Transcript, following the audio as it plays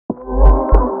What's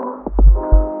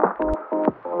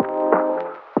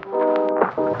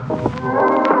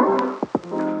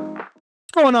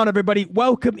going on, everybody?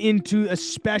 Welcome into a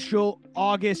special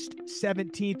August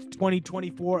 17th,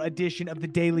 2024 edition of the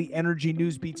Daily Energy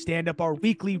Newsbeat Stand-Up, our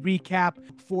weekly recap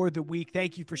for the week.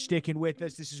 Thank you for sticking with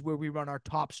us. This is where we run our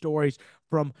top stories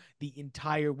from the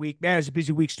entire week. Man, it was a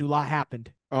busy week, Stu. A lot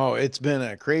happened. Oh, it's been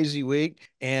a crazy week,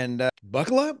 and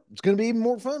buckle up. It's going to be even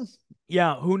more fun.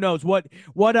 Yeah, who knows what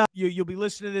you'll be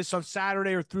listening to this on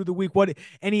Saturday or through the week. What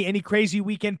any crazy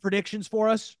weekend predictions for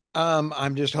us?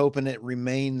 I'm just hoping it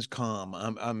remains calm.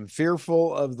 I'm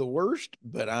fearful of the worst,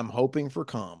 but I'm hoping for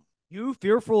calm. You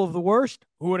fearful of the worst?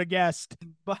 Who would have guessed?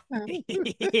 But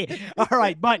all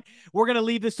right, but we're going to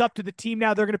leave this up to the team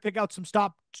now. They're going to pick out some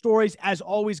top stories. As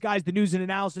always, guys, the news and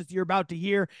analysis you're about to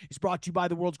hear is brought to you by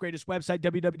the world's greatest website,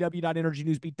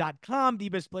 www.energynewsbeat.com, the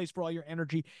best place for all your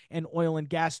energy and oil and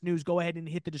gas news. Go ahead and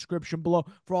hit the description below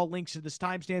for all links to this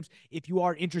timestamps. If you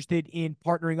are interested in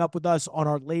partnering up with us on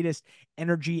our latest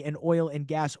energy and oil and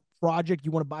gas project,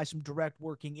 you want to buy some direct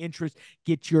working interest,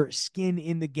 get your skin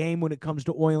in the game when it comes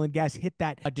to oil and gas, hit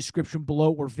that description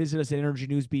below or visit us at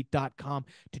energynewsbeat.com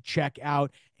to check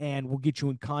out, and we'll get you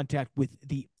in contact with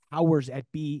the powers at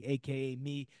B, aka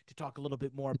me, to talk a little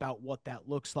bit more about what that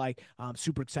looks like. I'm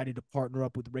super excited to partner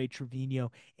up with Ray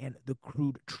Trevino and the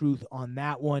Crude Truth on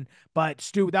that one. But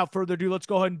Stu, without further ado, let's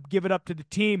go ahead and give it up to the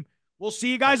team. We'll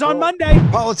see you guys on Monday.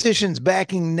 Politicians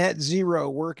backing net zero,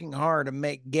 working hard to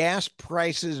make gas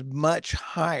prices much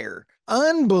higher.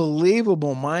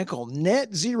 Unbelievable, Michael.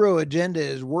 Net zero agenda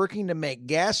is working to make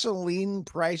gasoline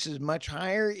prices much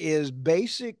higher is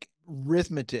basic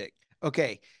arithmetic.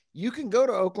 Okay, you can go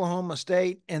to Oklahoma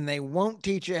State and they won't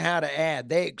teach you how to add.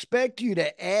 They expect you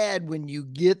to add when you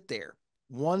get there.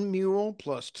 1 mule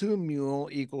plus 2 mule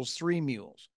equals 3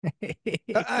 mules.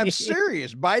 I'm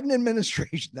serious. Biden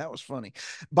administration, that was funny.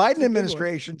 Biden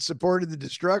administration supported the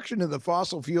destruction of the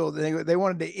fossil fuel. They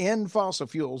wanted to end fossil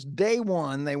fuels. Day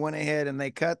one, they went ahead and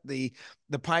they cut the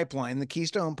pipeline, the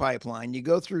Keystone pipeline. You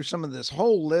go through some of this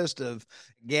whole list of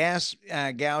gas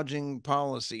gouging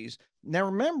policies. Now,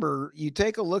 remember, you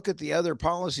take a look at the other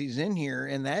policies in here,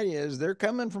 and that is they're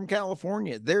coming from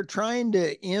California. They're trying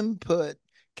to input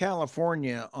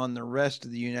California on the rest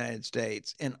of the United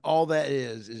States, and all that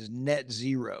is net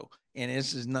zero, and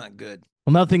this is not good.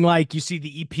 Well, nothing like you see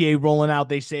the EPA rolling out,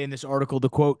 they say in this article, the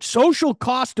quote, social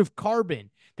cost of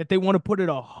carbon that they want to put at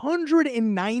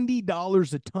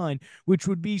 $190 a ton, which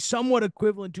would be somewhat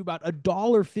equivalent to about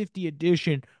 $1.50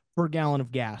 addition per gallon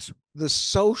of gas. The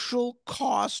social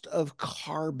cost of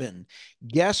carbon.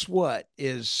 Guess what?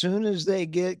 As soon as they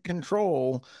get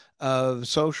control of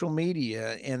social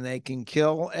media and they can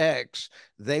kill X,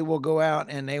 they will go out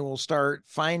and they will start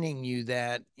fining you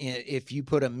that if you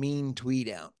put a mean tweet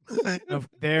out.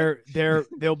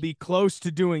 They'll be close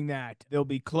to doing that. They'll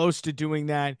be close to doing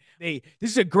that. This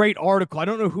is a great article. I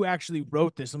don't know who actually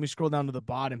wrote this. Let me scroll down to the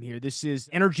bottom here. This is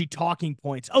Energy Talking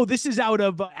Points. Oh, this is out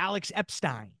of Alex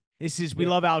Epstein. We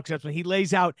love Alex Epstein. He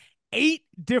lays out 8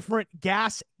 different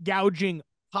gas gouging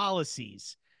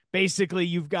policies. Basically,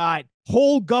 you've got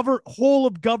whole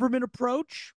of government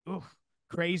approach. Ugh,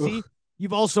 crazy. Ugh.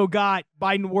 You've also got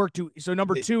Biden number 2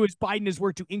 is Biden has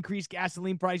worked to increase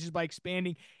gasoline prices by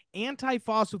expanding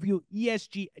anti-fossil fuel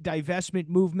ESG divestment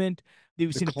movement. The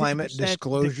climate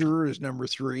disclosure is number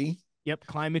 3. Yep,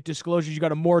 climate disclosures. You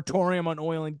got a moratorium on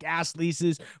oil and gas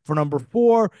leases for number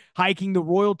 4, hiking the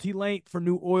royalty rate for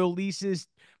new oil leases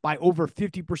by over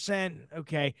 50%.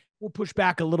 Okay, we'll push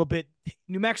back a little bit.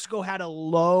 New Mexico had a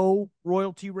low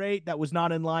royalty rate that was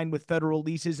not in line with federal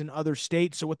leases in other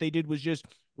states. So what they did was just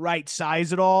right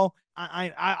size it all.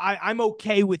 I'm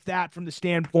okay with that from the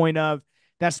standpoint of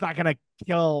that's not going to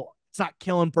kill. It's not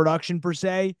killing production per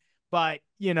se, but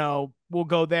we'll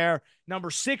go there.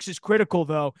 Number 6 is critical,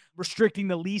 though, restricting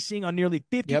the leasing on nearly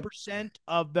 50%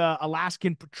 of the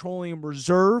Alaskan Petroleum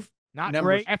Reserve. Not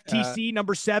great. FTC,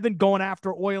 number 7, going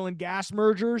after oil and gas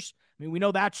mergers. I mean, we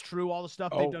know that's true. All the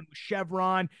stuff they've done with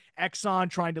Chevron, Exxon,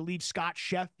 trying to leave Scott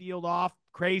Sheffield off.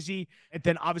 Crazy. And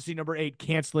then, obviously, number 8,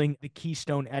 canceling the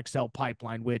Keystone XL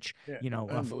pipeline, which,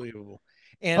 unbelievable.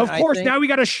 And of course, now we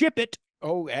got to ship it.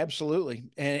 Oh, absolutely.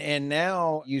 And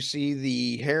now you see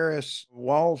the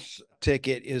Harris-Walsh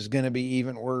ticket is going to be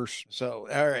even worse. So,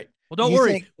 all right. Well, don't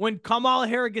worry. When Kamala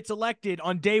Harris gets elected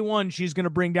on day 1, she's going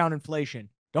to bring down inflation.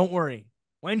 Don't worry.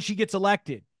 When she gets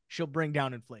elected, she'll bring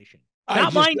down inflation.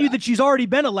 Mind you that she's already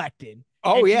been elected.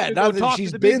 Oh, yeah. Now that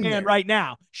she's been there right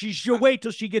now. She'll wait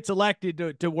till she gets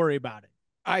elected to worry about it.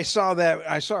 I saw that.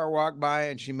 I saw her walk by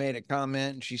and she made a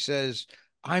comment and she says,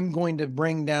 I'm going to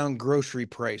bring down grocery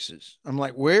prices. I'm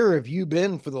like, where have you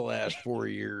been for the last 4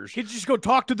 years? Kids just go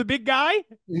talk to the big guy.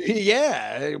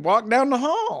 Yeah, walk down the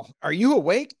hall. Are you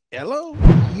awake? Hello?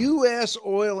 U.S.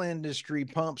 oil industry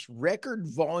pumps record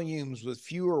volumes with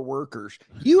fewer workers.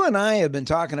 You and I have been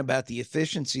talking about the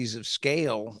efficiencies of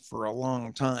scale for a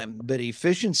long time, but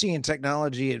efficiency and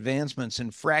technology advancements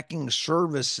in fracking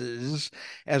services,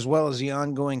 as well as the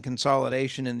ongoing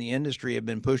consolidation in the industry, have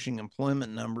been pushing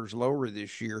employment numbers lower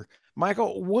this year.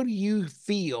 Michael, what do you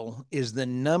feel is the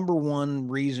number one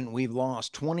reason we've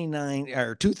lost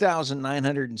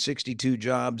 2,962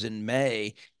 jobs in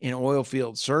May in oil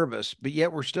field service, but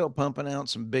yet we're still pumping out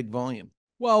some big volume?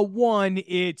 Well, one,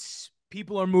 it's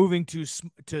people are moving to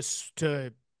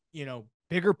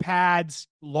bigger pads,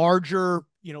 larger,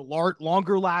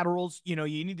 longer laterals. You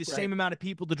need the Right. same amount of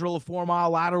people to drill a 4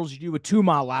 mile lateral as you do a 2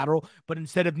 mile lateral, but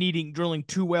instead of drilling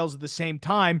two wells at the same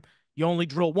time, you only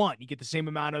drill one. You get the same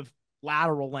amount of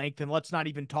lateral length, and let's not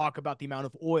even talk about the amount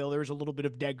of oil. There's a little bit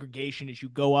of degradation as you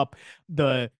go up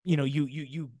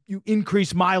you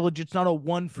increase mileage. It's not a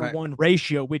 1-for-1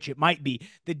 ratio, which it might be.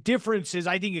 The difference is,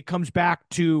 I think it comes back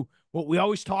to what we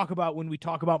always talk about when we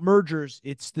talk about mergers.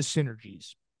 It's the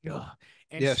synergies. Ugh.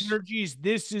 And Yes. synergies,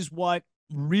 this is what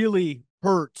really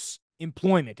hurts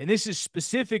employment. And this is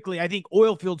specifically, I think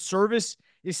oil field service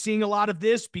is seeing a lot of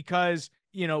this because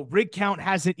rig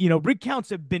counts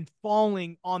have been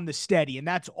falling on the steady, and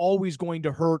that's always going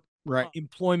to hurt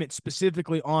employment,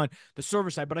 specifically on the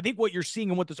service side. But I think what you're seeing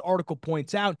and what this article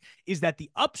points out is that the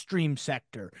upstream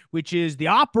sector, which is the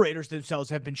operators themselves,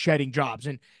 have been shedding jobs.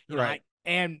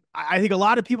 And, I think a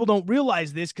lot of people don't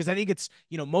realize this because I think it's,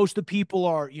 most of the people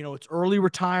are, it's early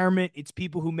retirement. It's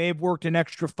people who may have worked an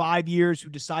extra 5 years who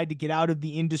decide to get out of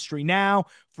the industry now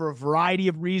for a variety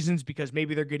of reasons, because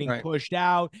maybe they're getting pushed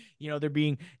out. They're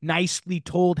being nicely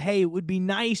told, hey, it would be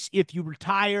nice if you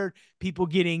retired. People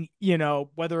getting,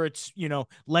 whether it's,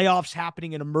 layoffs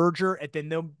happening in a merger,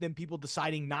 and then people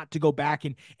deciding not to go back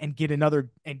and get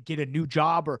a new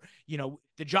job, or,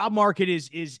 the job market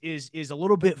is a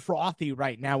little bit frothy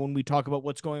right now when we talk about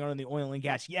what's going on in the oil and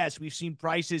gas. Yes, we've seen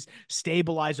prices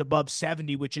stabilize above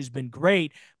 70, which has been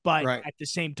great, but at the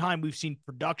same time, we've seen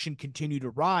production continue to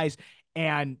rise.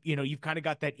 And, you've kind of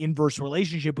got that inverse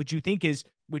relationship, which you think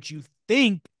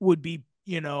would be,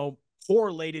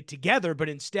 correlated together, but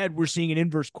instead we're seeing an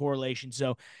inverse correlation.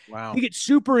 So I think it's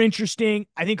super interesting.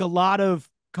 I think a lot of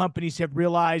companies have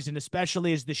realized, and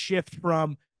especially as the shift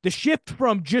from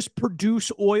just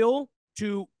produce oil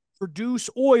to produce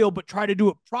oil, but try to do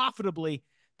it profitably,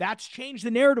 that's changed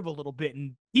the narrative a little bit.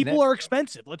 And people are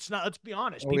expensive. Let's be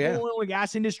honest. People in the oil and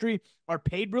gas industry are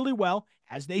paid really well,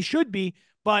 as they should be,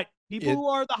 but people who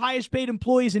are the highest paid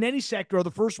employees in any sector are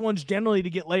the first ones generally to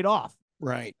get laid off.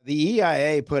 Right. The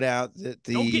EIA put out that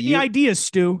Don't get any ideas,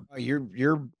 Stu.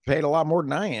 You're paid a lot more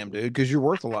than I am, dude, because you're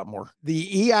worth a lot more.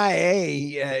 The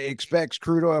EIA expects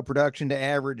crude oil production to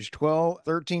average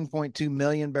 13.2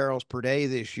 million barrels per day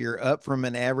this year, up from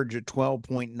an average of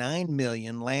 12.9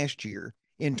 million last year.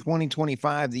 In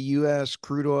 2025, the U.S.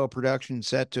 crude oil production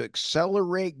set to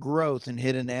accelerate growth and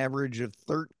hit an average of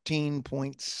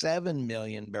 13.7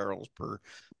 million barrels per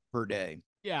day.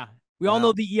 Yeah. We all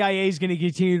know the EIA is going to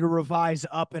continue to revise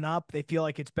up and up. They feel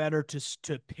like it's better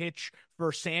to pitch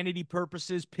for sanity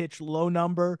purposes, pitch low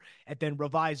number, and then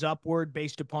revise upward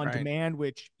based upon demand,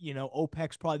 which,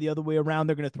 OPEC's probably the other way around.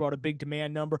 They're going to throw out a big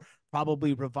demand number,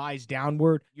 probably revise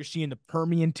downward. You're seeing the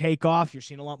Permian take off. You're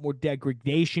seeing a lot more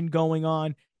degradation going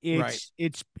on. There's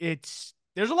a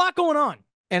lot going on.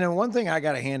 And then one thing I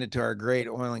got to hand it to our great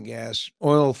oil and gas,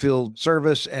 oil field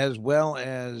service, as well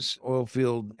as oil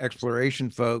field exploration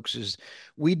folks, is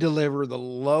we deliver the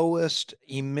lowest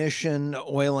emission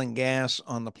oil and gas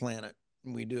on the planet.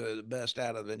 We do the best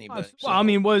out of anybody. Well, I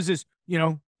mean, what is this?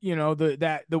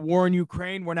 The war in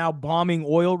Ukraine, we're now bombing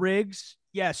oil rigs.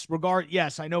 Yes,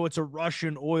 I know it's a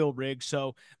Russian oil rig,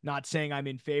 so not saying I'm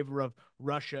in favor of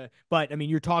Russia, but I mean,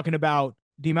 you're talking about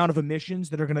the amount of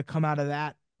emissions that are going to come out of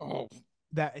that.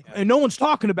 And no one's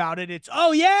talking about it. It's,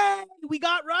 oh yeah, we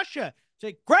got Russia. It's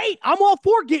like, great, I'm all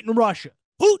for getting Russia.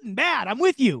 Putin, bad, I'm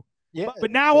with you. Yeah.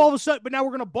 But now all of a sudden, we're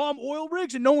going to bomb oil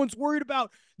rigs and no one's worried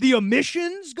about the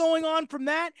emissions going on from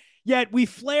that. Yet we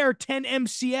flare 10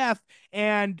 MCF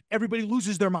and everybody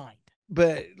loses their mind.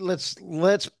 But let's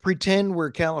pretend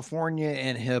we're California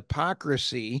and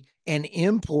hypocrisy and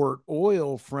import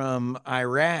oil from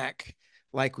Iraq.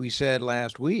 Like we said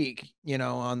last week,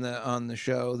 on the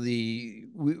show,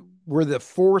 we're the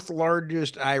fourth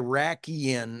largest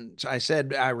Iraqian. I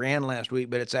said Iran last week,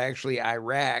 but it's actually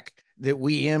Iraq that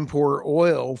we import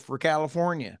oil for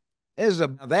California.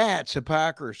 That's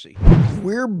hypocrisy.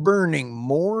 We're burning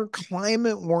more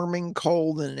climate warming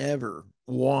coal than ever.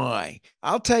 Why?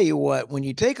 I'll tell you what, when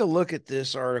you take a look at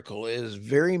this article, it is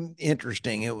very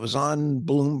interesting. It was on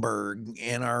Bloomberg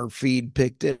and our feed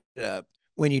picked it up.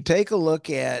 When you take a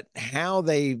look at how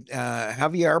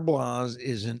Javier Blas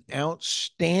is an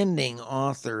outstanding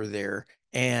author there,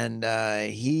 and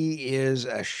he is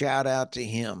a shout out to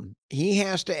him. He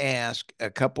has to ask a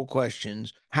couple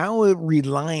questions. How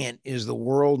reliant is the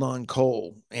world on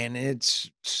coal? And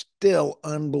it's still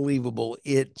unbelievable.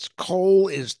 Its coal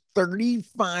is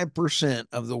 35%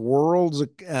 of the world's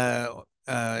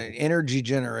energy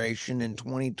generation in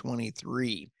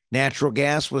 2023. Natural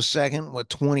gas was second with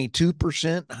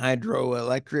 22%,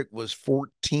 hydroelectric was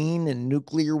 14, and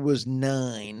nuclear was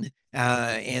 9.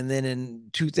 And then in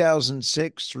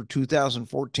 2006 through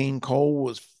 2014, coal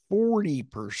was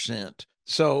 40%.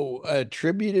 So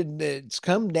attributed, it's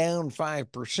come down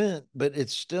 5%, but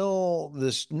it's still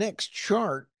this next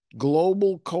chart.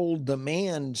 Global coal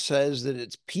demand says that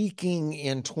it's peaking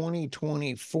in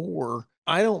 2024.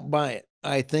 I don't buy it.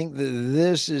 I think that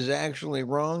this is actually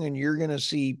wrong, and you're going to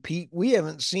see peak. We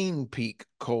haven't seen peak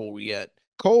coal yet.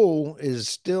 Coal is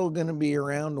still going to be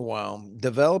around a while.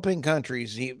 Developing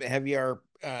countries, Javier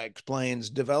explains,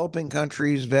 developing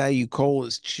countries value coal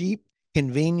as cheap,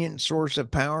 convenient source of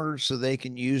power so they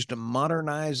can use to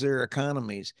modernize their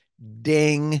economies.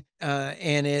 Ding.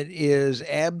 And it is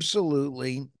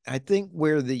absolutely, I think,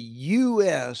 where the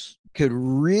U.S. could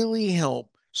really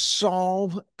help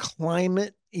solve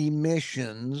climate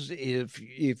emissions,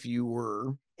 if you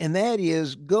were, and that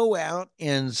is go out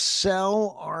and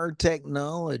sell our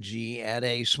technology at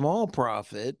a small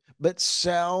profit, but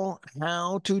sell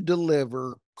how to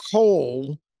deliver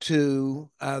coal to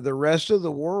the rest of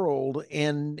the world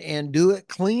and do it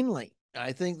cleanly.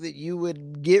 I think that you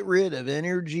would get rid of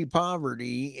energy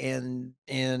poverty and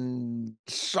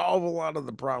solve a lot of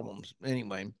the problems.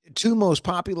 Anyway, two most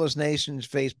populous nations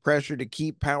face pressure to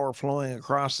keep power flowing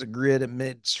across the grid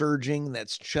amid surging.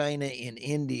 That's China and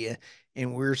India.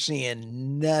 And we're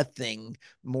seeing nothing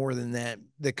more than that.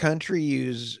 The country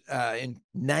uses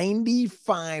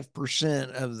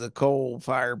 95% of the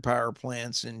coal-fired power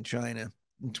plants in China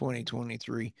in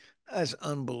 2023. That's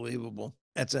unbelievable.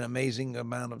 That's an amazing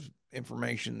amount of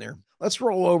information there. Let's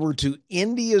roll over to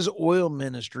India's oil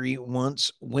ministry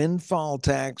wants windfall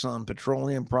tax on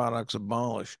petroleum products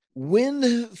abolished.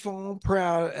 Windfall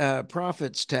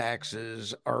profits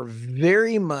taxes are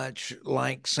very much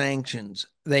like sanctions.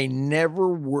 They never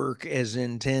work as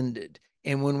intended.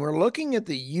 And when we're looking at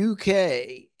the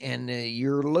UK, and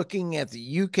you're looking at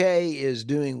the UK is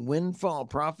doing windfall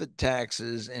profit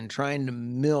taxes and trying to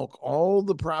milk all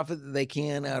the profit that they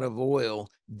can out of oil,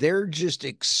 they're just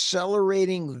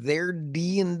accelerating their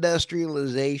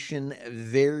deindustrialization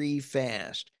very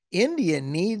fast. India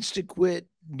needs to quit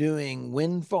doing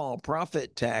windfall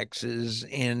profit taxes,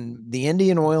 and the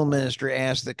Indian oil minister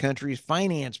asked the country's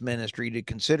finance ministry to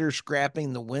consider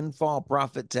scrapping the windfall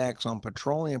profit tax on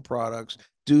petroleum products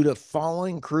due to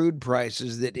falling crude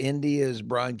prices that India's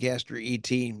broadcaster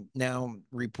ET now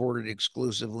reported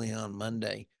exclusively on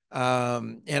Monday.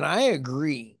 And I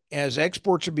agree. As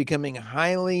exports are becoming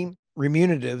highly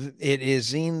remunerative, it is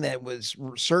seen that with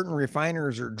certain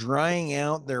refiners are drying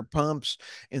out their pumps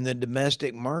in the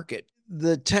domestic market.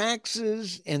 The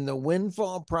taxes and the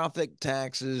windfall profit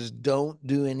taxes don't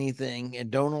do anything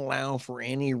and don't allow for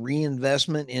any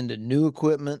reinvestment into new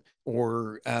equipment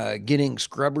or getting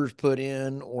scrubbers put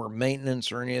in or maintenance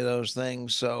or any of those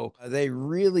things. So they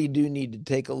really do need to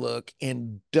take a look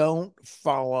and don't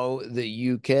follow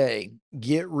the UK.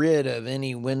 Get rid of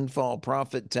any windfall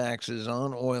profit taxes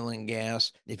on oil and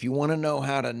gas. If you want to know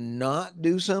how to not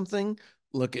do something,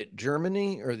 look at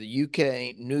Germany or the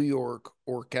UK, New York,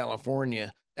 or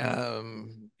California.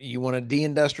 You want to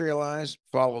deindustrialize?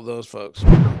 Follow those folks.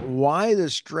 Why the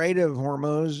Strait of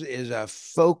Hormuz is a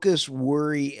focus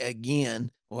worry again?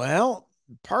 Well,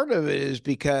 part of it is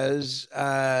because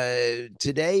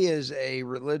today is a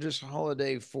religious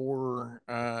holiday for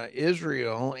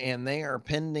Israel, and they are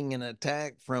pending an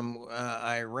attack from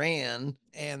Iran.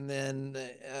 And then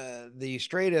the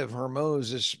Strait of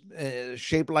Hormuz is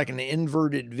shaped like an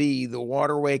inverted V. The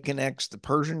waterway connects the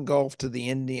Persian Gulf to the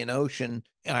Indian Ocean.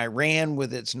 Iran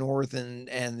with its north and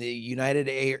the United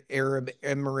Arab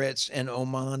Emirates and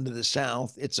Oman to the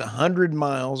south. It's 100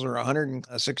 miles or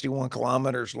 161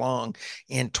 kilometers long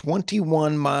and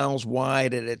 21 miles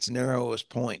wide at its narrowest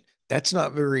point. That's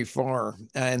not very far.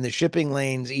 And the shipping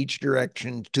lanes, each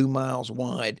direction, 2 miles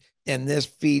wide. And this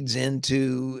feeds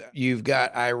into, you've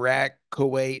got Iraq,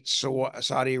 Kuwait,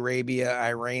 Saudi Arabia,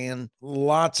 Iran.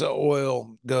 Lots of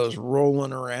oil goes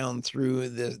rolling around through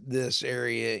this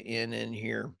area in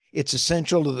here. It's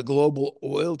essential to the global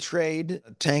oil trade.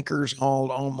 Tankers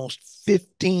hauled almost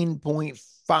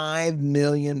 15.5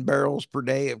 million barrels per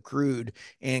day of crude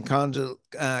and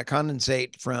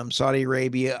condensate from Saudi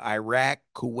Arabia, Iraq,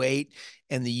 Kuwait,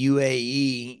 and the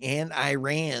UAE and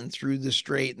Iran through the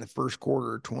strait in the first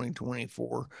quarter of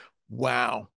 2024.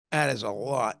 Wow, that is a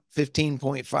lot.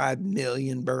 15.5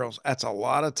 million barrels. That's a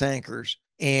lot of tankers.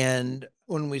 And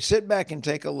when we sit back and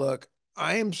take a look,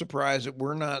 I am surprised that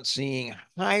we're not seeing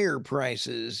higher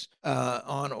prices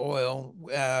on oil.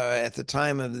 At the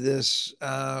time of this,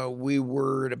 we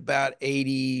were at about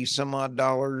 80 some odd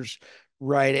dollars,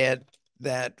 right at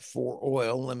that for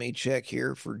oil. Let me check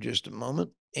here for just a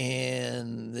moment.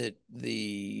 And that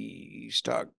the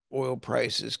stock oil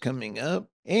price is coming up,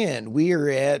 and we are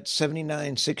at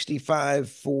 79.65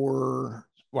 for,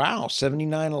 wow,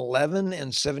 79.11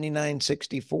 and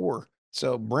 79.64.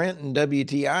 So Brent and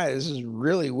WTI, this is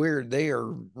really weird. They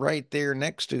are right there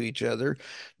next to each other.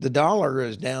 The dollar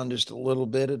is down just a little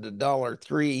bit at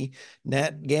 $1.03.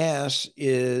 Nat gas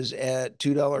is at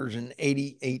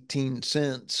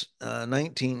 $2.18,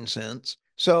 19 cents.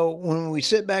 So when we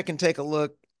sit back and take a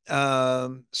look,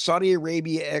 Saudi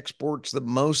Arabia exports the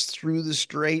most through the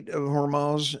Strait of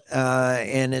Hormuz,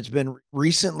 and it's been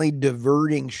recently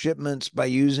diverting shipments by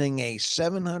using a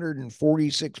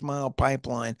 746-mile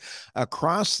pipeline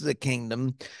across the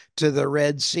kingdom to the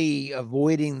Red Sea,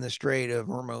 avoiding the Strait of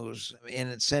Hormuz. And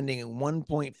it's sending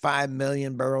 1.5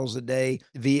 million barrels a day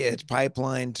via its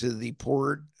pipeline to the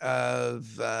port of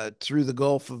through the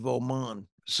Gulf of Oman.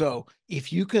 So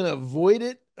if you can avoid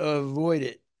it, avoid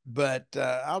it. But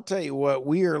I'll tell you what,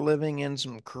 we are living in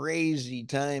some crazy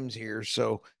times here.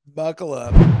 So buckle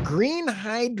up. Green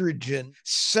hydrogen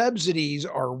subsidies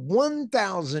are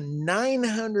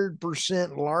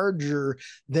 1,900% larger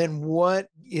than what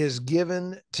is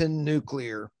given to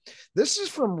nuclear. This is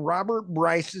from Robert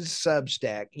Bryce's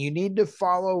Substack. You need to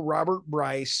follow Robert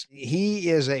Bryce. He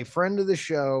is a friend of the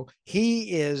show.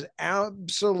 He is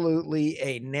absolutely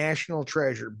a national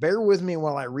treasure. Bear with me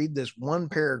while I read this one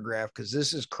paragraph, because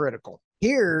this is critical.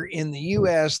 Here in the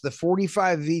US, the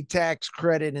 45V tax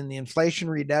credit in the Inflation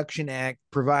Reduction Act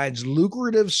provides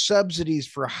lucrative subsidies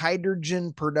for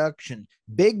hydrogen production.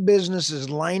 Big businesses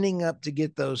lining up to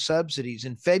get those subsidies.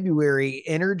 In February,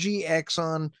 energy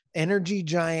giant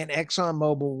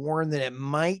ExxonMobil warned that it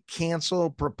might cancel a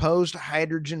proposed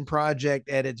hydrogen project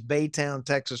at its Baytown,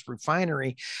 Texas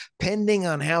refinery, pending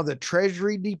on how the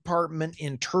Treasury Department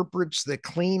interprets the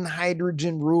clean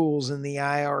hydrogen rules in the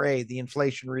IRA, the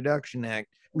Inflation Reduction Act.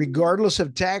 Regardless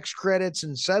of tax credits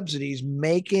and subsidies,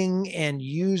 making and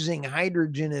using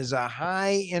hydrogen is a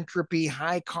high entropy,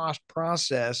 high cost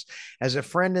process. As a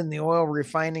friend in the oil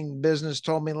refining business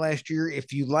told me last year,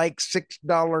 if you like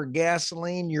 $6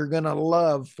 gasoline, you're going to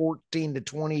love $14 to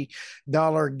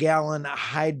 $20 gallon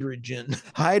hydrogen.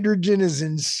 Hydrogen is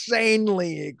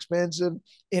insanely expensive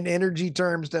in energy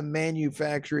terms to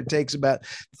manufacture. It takes about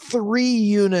 3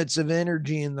 units of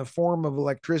energy in the form of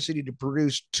electricity to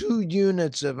produce 2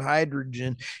 units of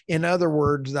hydrogen. In other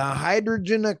words, the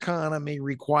hydrogen economy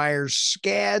requires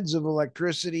scads of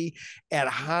electricity at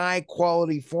high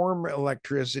quality form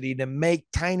electricity to make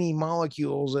tiny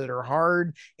molecules that are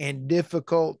hard and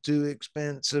difficult to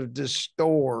expensive to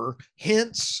store.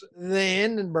 Hence, the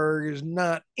Hindenburg is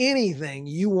not anything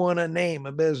you want to name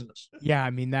a business. Yeah, I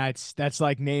mean that's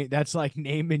like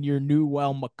naming your new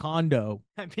well Macondo.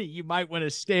 I mean, you might want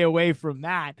to stay away from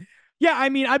that. Yeah, I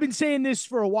mean, I've been saying this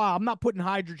for a while. I'm not putting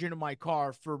hydrogen in my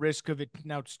car for risk of it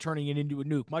now it's turning it into a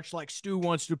nuke. Much like Stu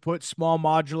wants to put small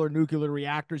modular nuclear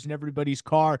reactors in everybody's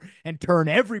car and turn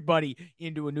everybody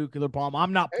into a nuclear bomb.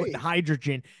 I'm not putting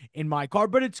hydrogen in my car,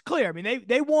 but it's clear. I mean,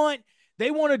 they want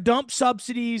to dump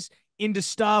subsidies into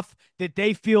stuff that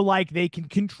they feel like they can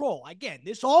control. Again,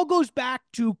 this all goes back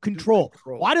to control.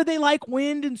 Why do they like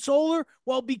wind and solar?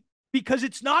 Well, because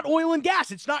it's not oil and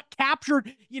gas. It's not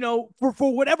captured,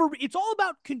 for whatever. It's all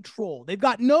about control. They've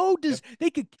got they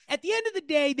could, at the end of the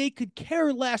day, they could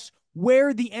care less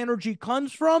where the energy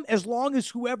comes from as long as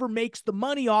whoever makes the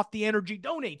money off the energy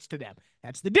donates to them.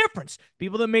 That's the difference.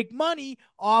 People that make money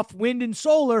off wind and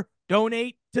solar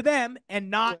donate to them and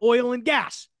not oil and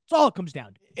gas. That's all it comes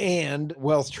down to. And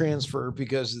wealth transfer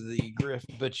because of the grift,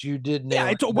 but you did nail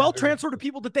it's a wealth transfer to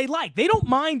people that they like. They don't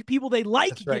mind people they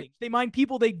like getting. They mind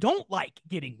people they don't like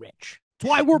getting rich. That's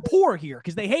why we're poor here,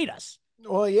 because they hate us.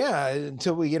 Well, yeah,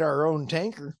 until we get our own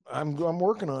tanker. I'm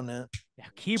working on that.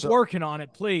 Keep So, working on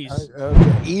it, please.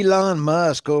 okay. Elon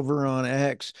Musk over on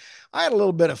X. I had a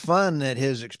little bit of fun at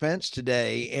his expense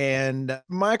today. And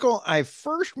Michael, I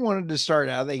first wanted to start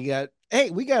out. Hey,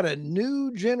 we got a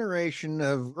new generation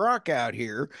of Grok out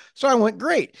here. So I went,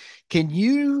 great. Can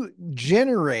you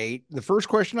generate, the first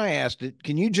question I asked it,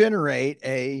 can you generate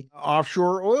a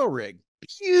offshore oil rig?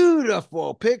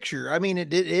 Beautiful picture. I mean,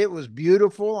 it was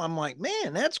beautiful. I'm like,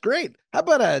 man, that's great. How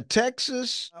about a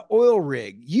Texas oil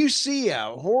rig? You see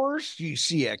a horse, you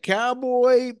see a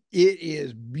cowboy. It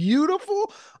is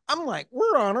beautiful. I'm like,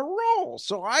 we're on a roll.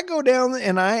 So I go down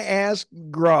and I ask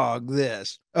Grog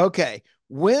this. Okay,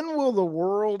 when will the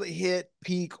world hit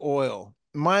peak oil?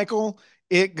 Michael,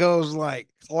 it goes like,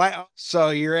 so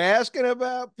you're asking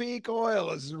about peak oil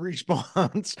is the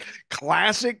response.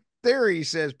 Classic theory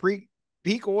says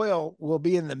peak oil will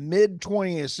be in the mid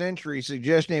 20th century,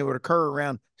 suggesting it would occur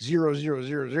around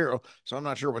 0000. So I'm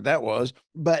not sure what that was.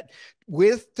 But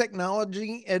with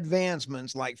technology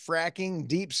advancements like fracking,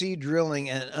 deep sea drilling,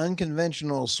 and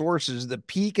unconventional sources, the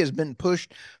peak has been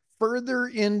pushed further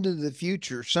into the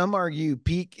future. Some argue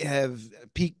peak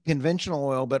conventional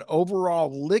oil, but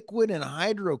overall liquid and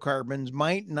hydrocarbons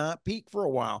might not peak for a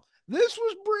while. This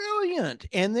was brilliant.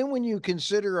 And then when you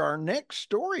consider our next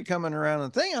story coming around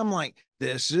the thing, I'm like,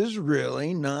 this is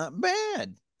really not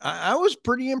bad. I was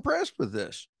pretty impressed with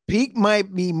this. Peak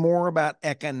might be more about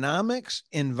economics,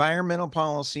 environmental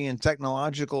policy, and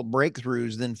technological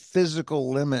breakthroughs than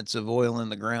physical limits of oil in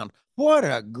the ground. What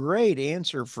a great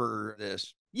answer for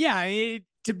this. Yeah,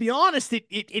 to be honest,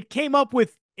 it came up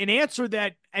with an answer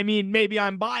that, I mean, maybe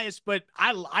I'm biased, but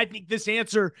I think this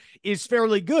answer is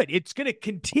fairly good. It's going to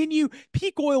continue.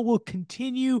 Peak oil will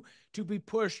continue to be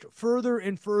pushed further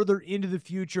and further into the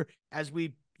future as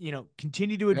we,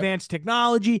 continue to advance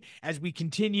technology, as we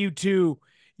continue to,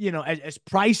 as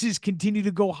prices continue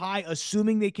to go high,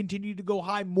 assuming they continue to go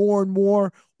high, more and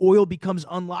more oil becomes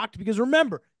unlocked. Because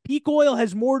remember, peak oil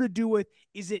has more to do with,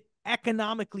 is it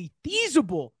economically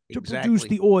feasible to produce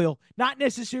the oil, not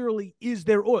necessarily is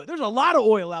there oil. There's a lot of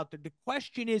oil out there. The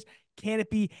question is, can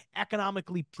it be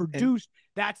economically produced?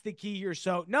 That's the key here.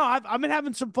 So no, I've been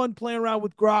having some fun playing around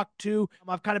with Grok too.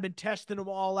 I've kind of been testing them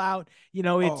all out.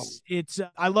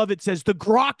 I love it. Says the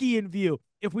Grokian view.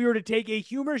 If we were to take a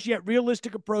humorous yet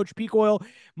realistic approach, peak oil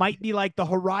might be like the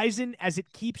horizon as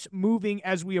it keeps moving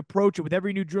as we approach it. With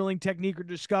every new drilling technique or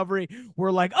discovery,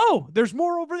 we're like, oh, there's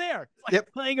more over there. It's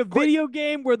like playing a video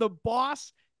game where the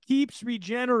boss keeps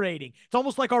regenerating. It's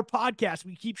almost like our podcast.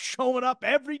 We keep showing up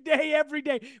every day, every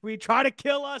day. We try to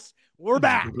kill us. We're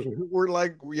back. We're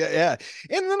like, yeah.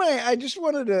 And then I just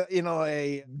wanted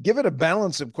to, give it a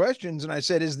balance of questions. And I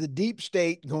said, is the deep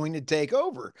state going to take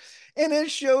over? And it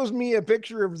shows me a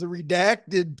picture of the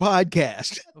redacted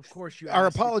podcast. Of course, our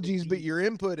apologies, but your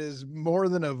input is more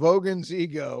than a Vogan's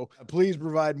ego. Please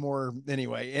provide more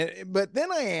anyway. But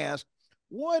then I asked,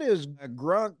 what is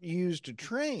Grok used to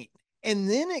train? And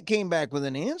then it came back with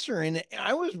an answer, and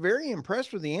I was very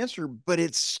impressed with the answer, but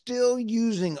it's still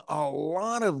using a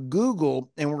lot of Google.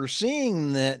 And we're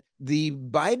seeing that the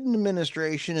Biden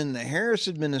administration and the Harris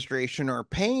administration are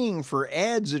paying for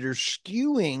ads that are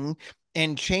skewing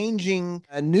and changing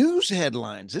news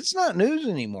headlines. It's not news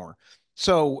anymore.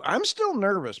 So I'm still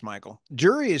nervous, Michael.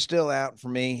 Jury is still out for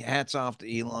me. Hats off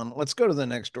to Elon. Let's go to the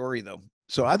next story, though.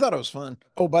 So I thought it was fun.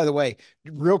 Oh, by the way,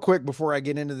 real quick before I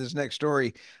get into this next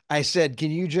story, I said, can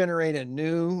you generate a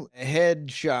new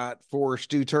headshot for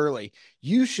Stu Turley?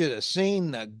 You should have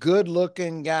seen the good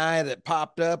looking guy that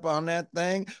popped up on that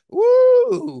thing.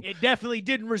 Woo! It definitely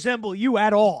didn't resemble you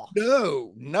at all.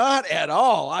 No, not at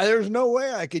all. There's no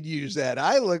way I could use that.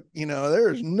 I look,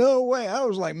 there's no way. I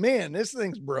was like, man, this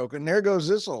thing's broken. There goes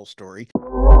this whole story.